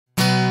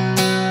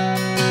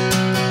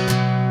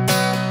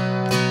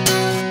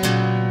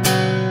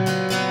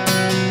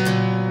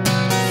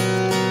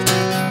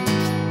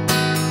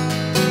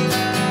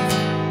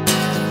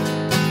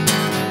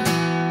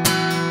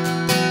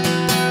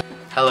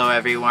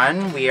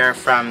everyone. We are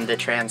from the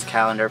Trans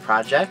Calendar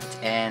Project,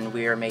 and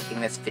we are making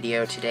this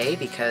video today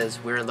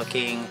because we're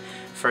looking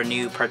for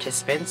new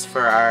participants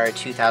for our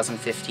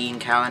 2015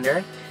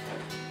 calendar.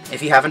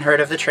 If you haven't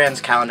heard of the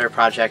Trans Calendar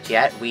Project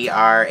yet, we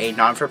are a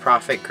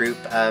non-for-profit group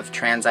of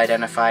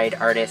trans-identified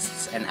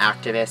artists and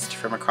activists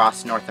from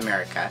across North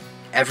America.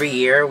 Every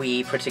year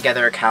we put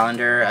together a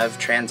calendar of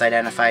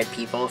trans-identified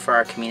people for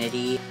our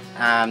community.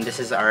 This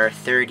is our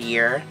third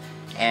year,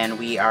 and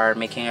we are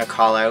making a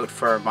call out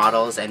for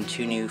models and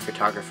 2 new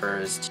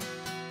photographers.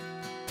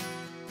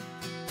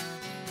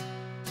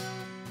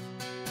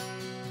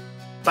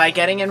 By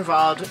getting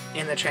involved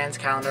in the Trans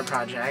Calendar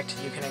Project,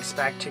 you can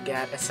expect to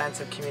get a sense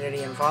of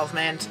community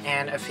involvement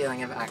and a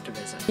feeling of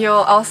activism. You'll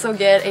also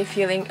get a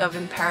feeling of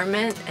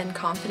empowerment and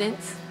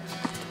confidence.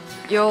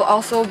 You'll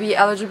also be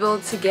eligible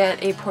to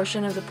get a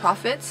portion of the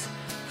profits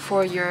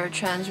for your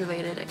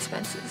trans-related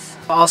expenses.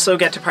 You'll also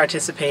get to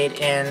participate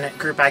in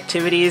group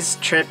activities,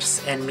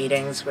 trips, and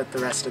meetings with the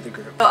rest of the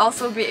group. You'll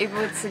also be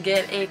able to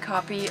get a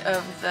copy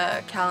of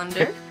the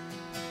calendar,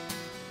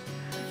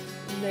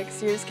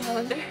 next year's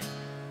calendar,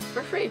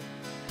 for free.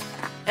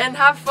 And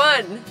have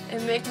fun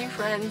and make new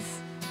friends,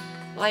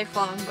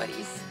 lifelong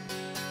buddies.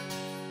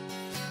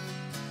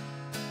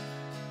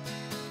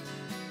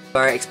 We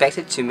are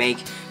expected to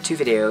make 2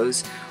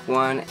 videos.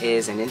 One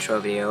is an intro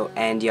video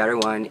and the other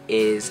one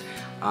is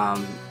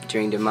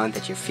during the month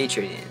that you're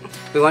featured in.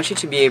 We want you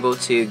to be able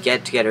to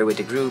get together with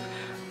the group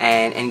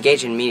and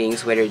engage in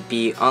meetings, whether it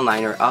be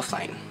online or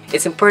offline.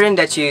 It's important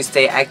that you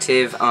stay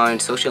active on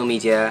social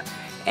media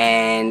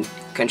and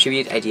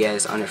contribute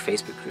ideas on our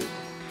Facebook group.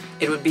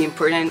 It would be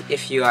important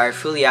if you are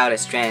fully out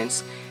as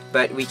trans,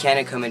 but we can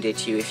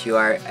accommodate you if you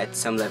are at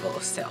some level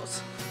of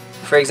stealth.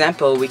 For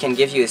example, we can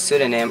give you a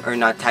pseudonym or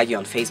not tag you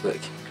on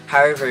Facebook.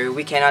 However,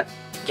 we cannot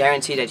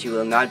guarantee that you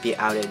will not be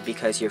outed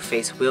because your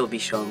face will be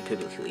shown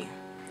publicly.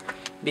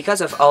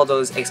 Because of all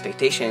those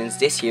expectations,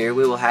 this year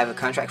we will have a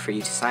contract for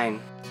you to sign.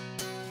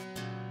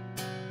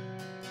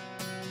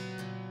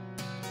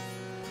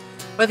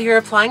 Whether you're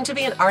applying to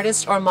be an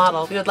artist or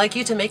model, we would like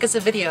you to make us a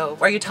video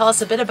where you tell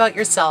us a bit about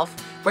yourself,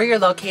 where you're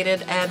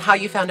located, and how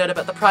you found out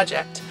about the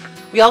project.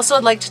 We also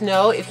would like to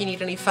know if you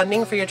need any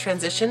funding for your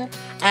transition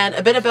and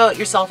a bit about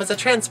yourself as a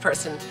trans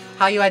person,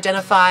 how you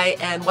identify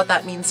and what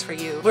that means for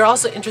you. We're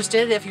also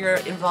interested if you're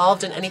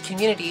involved in any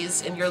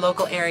communities in your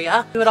local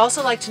area. We would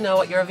also like to know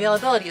what your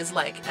availability is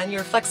like and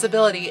your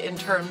flexibility in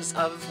terms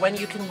of when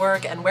you can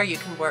work and where you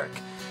can work.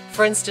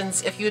 For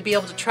instance, if you would be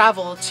able to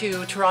travel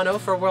to Toronto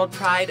for World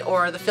Pride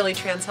or the Philly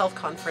Trans Health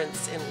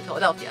Conference in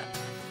Philadelphia.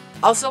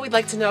 Also, we'd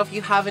like to know if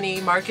you have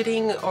any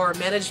marketing or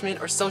management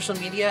or social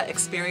media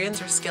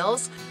experience or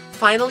skills.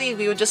 Finally,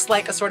 we would just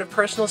like a sort of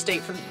personal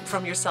statement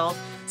from yourself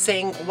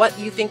saying what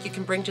you think you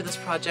can bring to this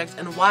project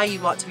and why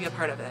you want to be a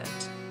part of it.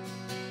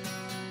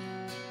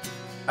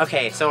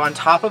 Okay, so on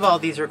top of all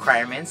these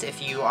requirements,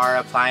 if you are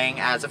applying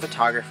as a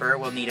photographer,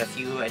 we'll need a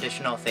few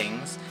additional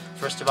things.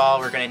 First of all,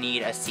 we're going to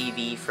need a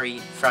CV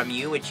from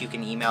you, which you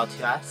can email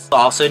to us.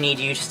 We'll also need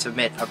you to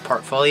submit a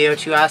portfolio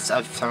to us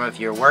of some of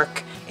your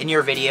work. In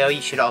your video,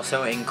 you should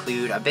also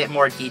include a bit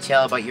more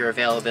detail about your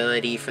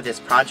availability for this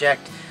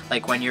project,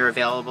 like when you're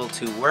available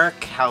to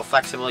work, how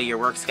flexible your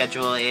work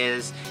schedule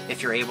is,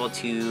 if you're able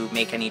to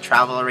make any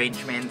travel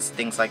arrangements,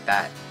 things like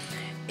that.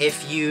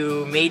 If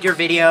you made your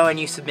video and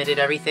you submitted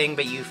everything,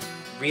 but you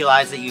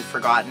realize that you've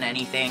forgotten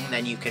anything,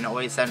 then you can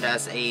always send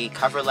us a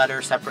cover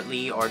letter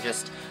separately or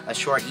just a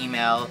short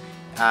email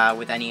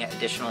with any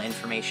additional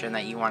information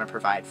that you want to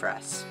provide for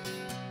us.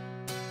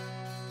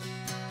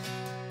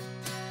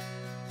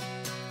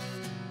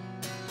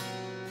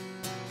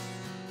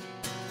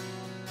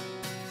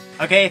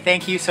 Okay,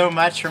 thank you so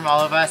much from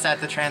all of us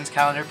at the Trans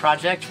Calendar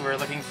Project. We're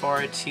looking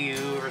forward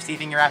to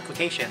receiving your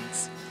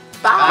applications.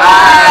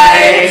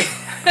 Bye!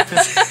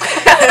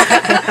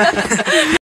 Bye.